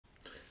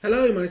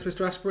Hello, my name is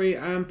Mr. Asprey.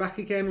 I'm back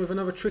again with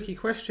another tricky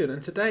question,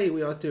 and today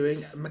we are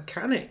doing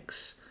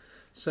mechanics.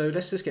 So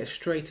let's just get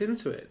straight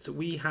into it. So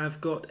we have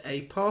got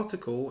a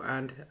particle,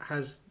 and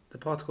the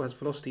particle has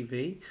velocity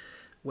v,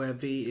 where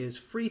v is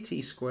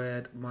 3t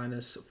squared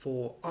minus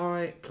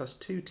 4i plus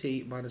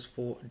 2t minus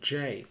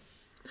 4j.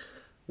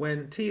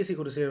 When t is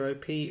equal to 0,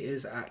 p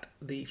is at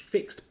the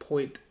fixed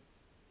point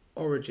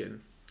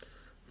origin.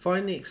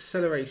 Find the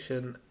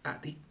acceleration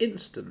at the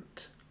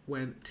instant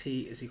when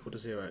t is equal to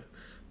 0.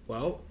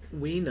 Well,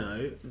 we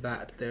know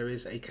that there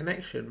is a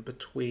connection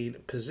between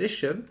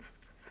position,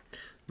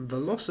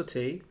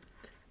 velocity,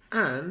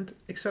 and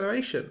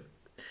acceleration.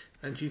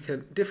 And you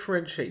can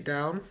differentiate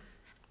down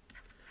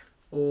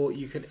or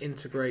you can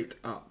integrate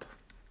up.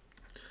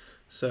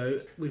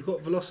 So we've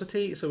got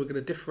velocity, so we're going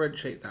to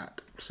differentiate that.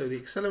 So the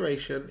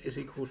acceleration is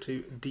equal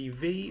to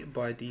dv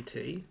by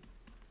dt.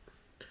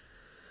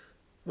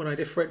 When I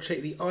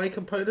differentiate the I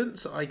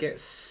components, I get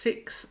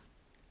 6t,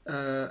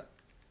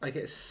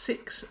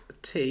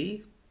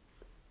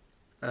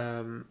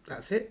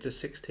 that's it,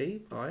 just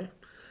 6t, I.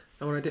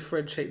 And when I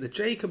differentiate the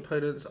j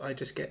components, I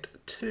just get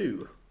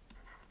 2j.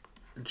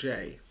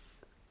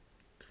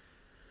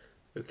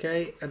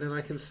 Okay, and then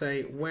I can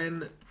say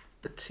when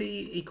the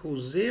t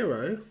equals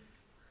 0,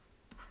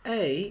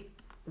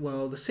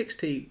 well, the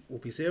 6t will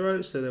be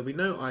 0, so there'll be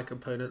no I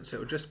components, so it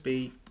will just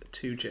be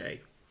 2j.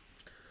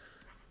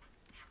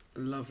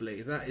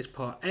 Lovely, that is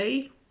part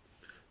A.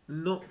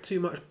 Not too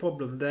much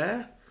problem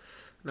there.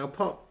 Now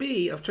part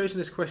B, I've chosen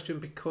this question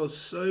because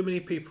so many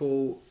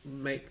people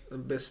make a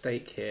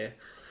mistake here.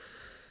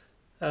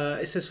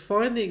 It says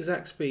find the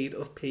exact speed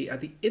of p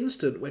at the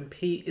instant when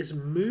p is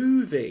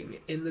moving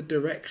in the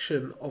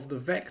direction of the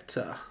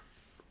vector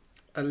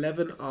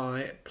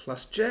 11i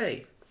plus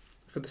j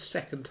for the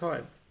second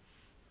time.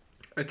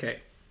 Okay,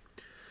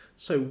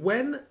 so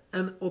when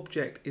an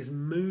object is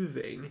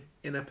moving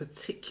in a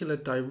particular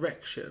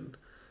direction,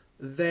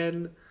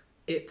 then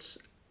its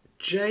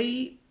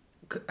j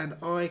and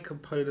I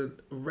component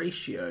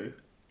ratio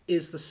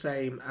is the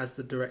same as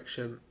the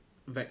direction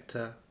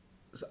vector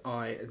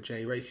I and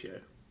j ratio.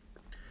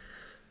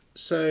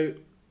 So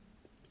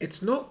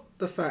it's not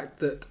the fact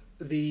that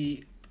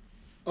the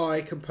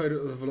I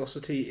component of the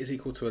velocity is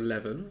equal to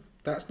 11.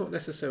 That's not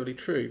necessarily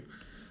true.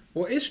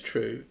 What is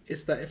true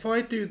is that if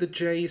I do the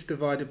j's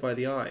divided by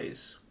the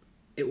i's,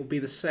 it will be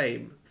the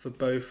same for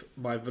both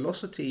my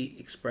velocity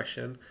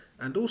expression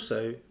and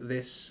also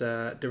this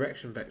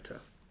direction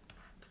vector.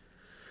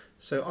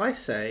 So I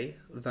say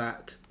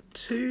that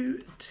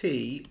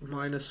 2t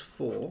minus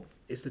 4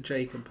 is the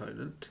j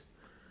component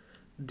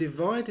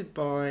divided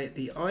by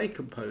the I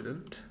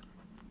component,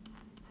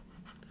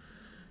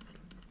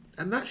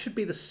 and that should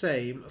be the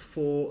same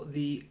for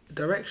the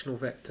directional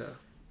vector.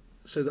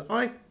 So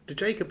the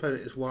j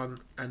component is 1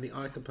 and the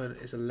I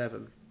component is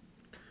 11.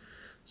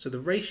 So the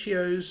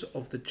ratios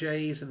of the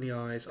j's and the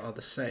i's are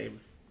the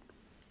same.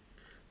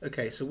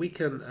 Okay, so we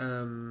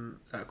can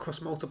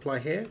cross multiply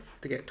here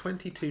to get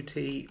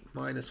 22t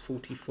minus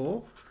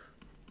 44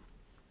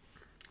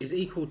 is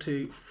equal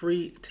to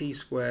 3t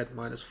squared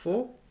minus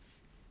 4.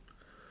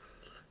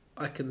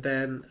 I can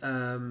then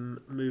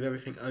move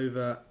everything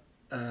over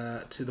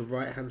to the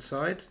right hand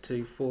side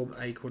to form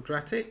a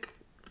quadratic,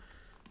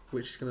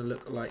 which is going to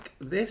look like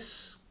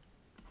this.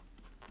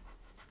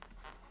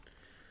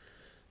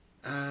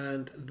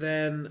 And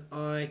then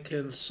I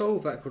can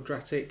solve that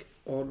quadratic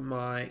on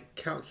my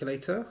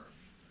calculator,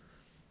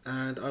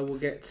 and I will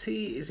get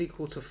t is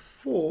equal to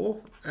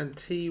 4 and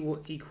t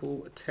will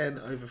equal 10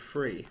 over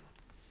 3.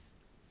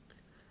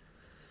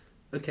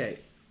 Okay,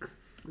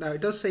 now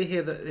it does say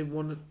here that they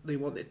want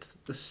it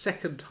the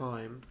second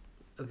time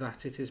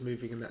that it is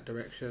moving in that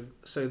direction,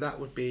 so that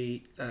would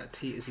be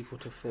t is equal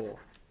to 4.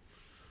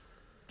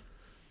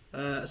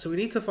 So we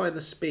need to find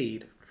the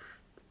speed.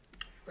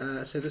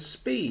 So the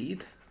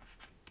speed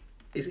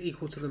is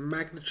equal to the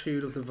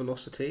magnitude of the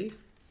velocity.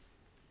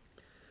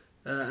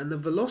 And the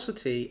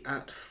velocity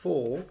at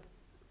 4,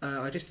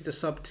 I just need to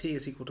sub t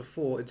is equal to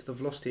 4 into the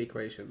velocity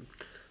equation.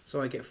 So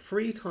I get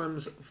 3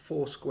 times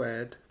 4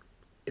 squared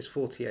is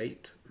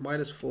 48,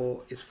 minus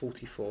 4 is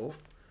 44.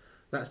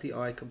 That's the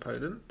I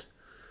component.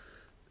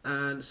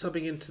 And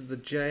subbing into the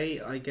j,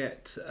 I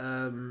get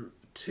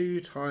 2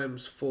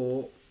 times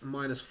 4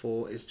 minus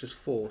 4 is just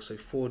 4, so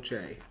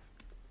 4j.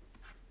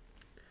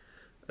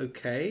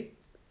 Okay.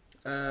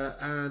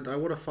 And I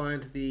want to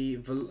find the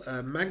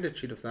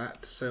magnitude of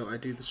that, so I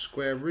do the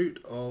square root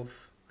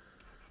of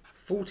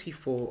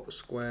 44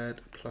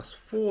 squared plus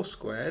 4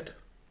 squared,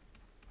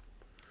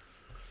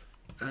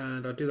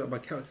 and I'll do that by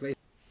calculator,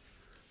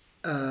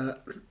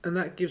 and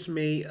that gives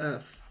me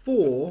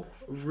 4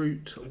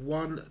 root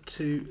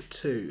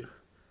 122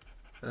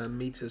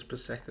 meters per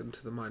second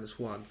to the minus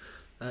 1.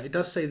 It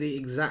does say the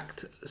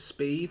exact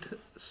speed,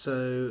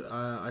 so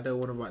I don't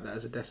want to write that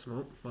as a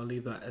decimal. I'll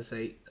leave that as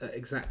a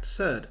exact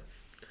surd.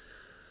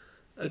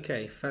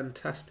 Okay,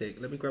 fantastic.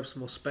 Let me grab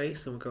some more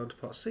space and we'll go on to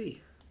part C.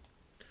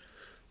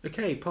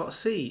 Okay, part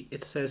C,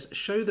 it says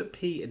show that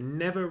P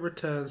never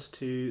returns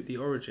to the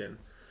origin.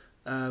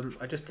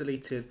 I just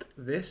deleted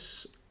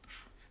this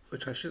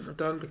which I shouldn't have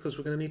done because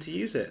we're going to need to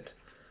use it.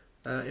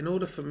 In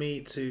order for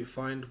me to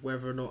find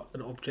whether or not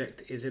an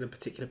object is in a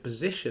particular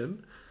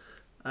position,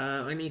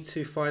 I need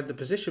to find the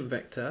position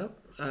vector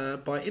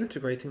by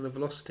integrating the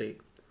velocity.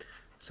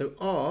 So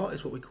r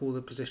is what we call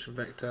the position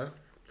vector,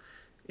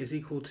 is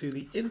equal to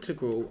the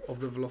integral of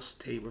the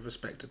velocity with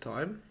respect to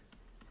time.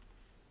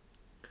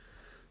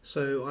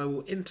 So I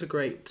will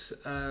integrate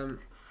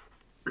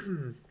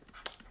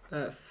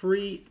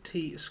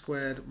 3t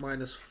squared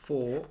minus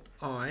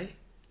 4i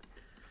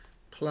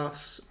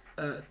plus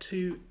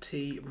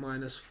 2t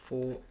minus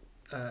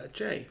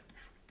 4j.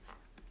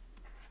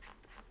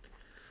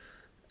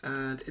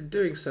 And in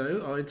doing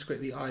so, I'll integrate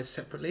the i's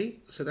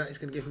separately. So that is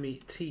going to give me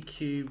t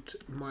cubed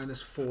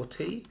minus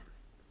 4t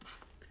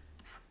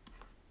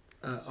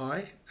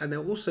I, and there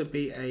will also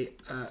be a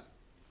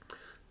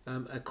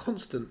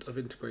constant of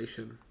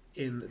integration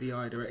in the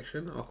I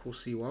direction, I'll call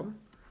C1,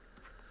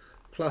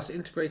 plus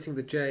integrating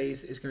the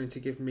j's is going to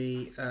give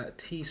me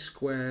t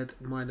squared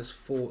minus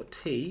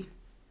 4t,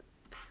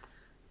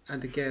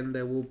 and again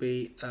there will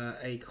be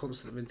a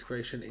constant of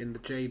integration in the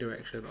j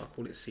direction, I'll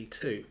call it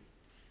C2.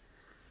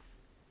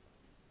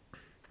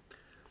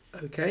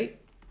 Okay,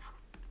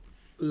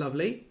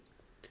 lovely.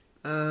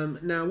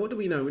 Now what do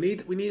we know?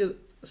 We need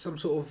some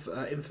sort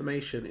of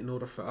information in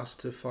order for us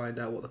to find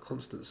out what the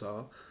constants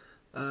are.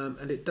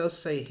 And it does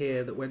say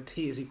here that when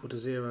t is equal to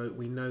 0,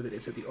 we know that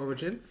it's at the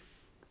origin.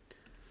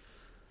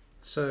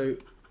 So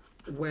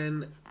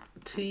when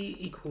t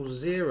equals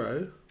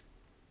 0,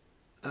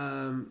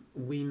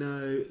 we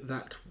know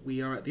that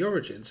we are at the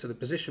origin. So the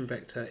position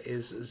vector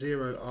is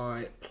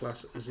 0i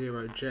plus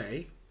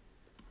 0j.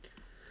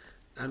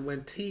 And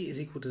when t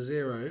is equal to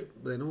 0,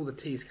 then all the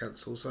t's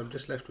cancel, so I'm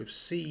just left with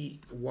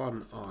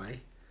c1i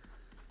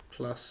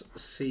plus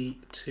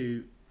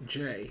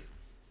c2j,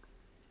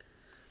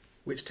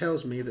 which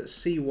tells me that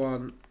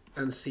c1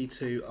 and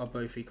c2 are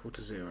both equal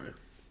to 0.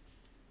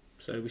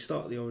 So we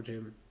start at the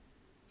origin,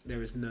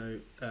 there is no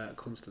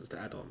constants to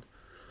add on.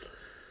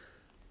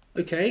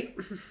 Okay,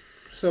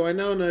 so I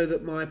now know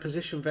that my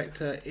position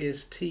vector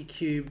is t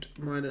cubed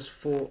minus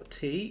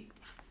 4t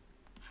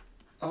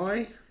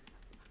I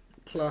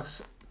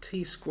plus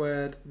t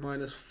squared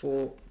minus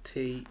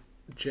 4tj.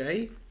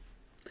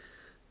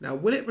 Now,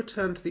 will it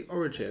return to the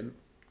origin?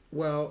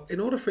 Well,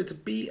 in order for it to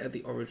be at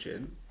the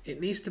origin,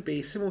 it needs to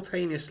be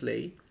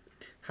simultaneously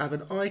have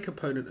an I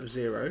component of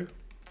 0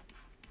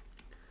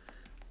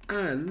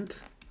 and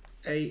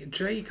a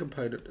j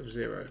component of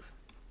 0.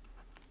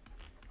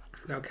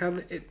 Now,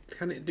 can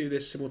it do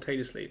this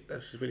simultaneously?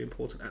 That's really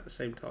important at the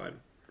same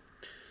time.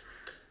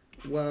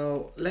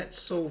 Well, let's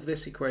solve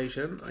this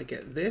equation. I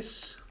get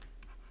this,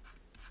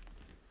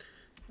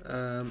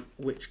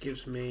 which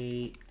gives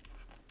me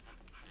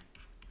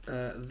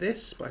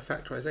this by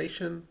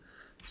factorization.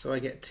 So I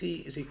get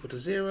t is equal to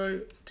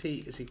 0,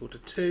 t is equal to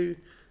 2,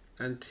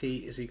 and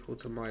t is equal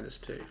to minus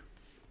 2.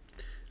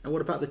 And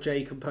what about the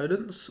j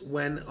components?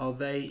 When are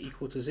they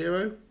equal to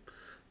 0?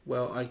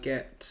 Well, I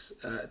get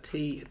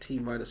t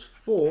minus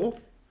 4,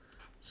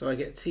 so I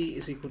get t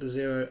is equal to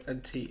 0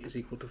 and t is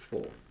equal to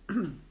 4.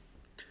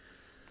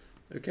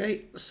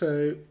 Okay,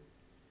 so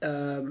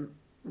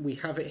we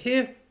have it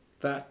here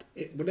that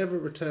it will never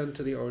return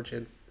to the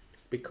origin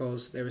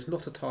because there is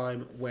not a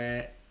time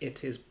where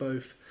it is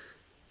both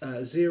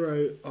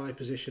 0 I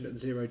position and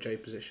 0 j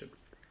position.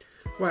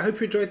 Well, I hope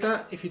you enjoyed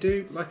that. If you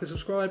do, like and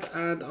subscribe,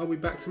 and I'll be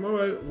back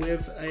tomorrow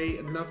with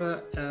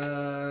another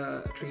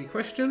tricky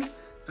question.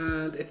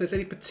 And if there's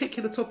any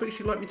particular topics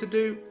you'd like me to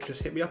do,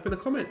 just hit me up in the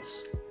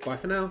comments. Bye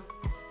for now.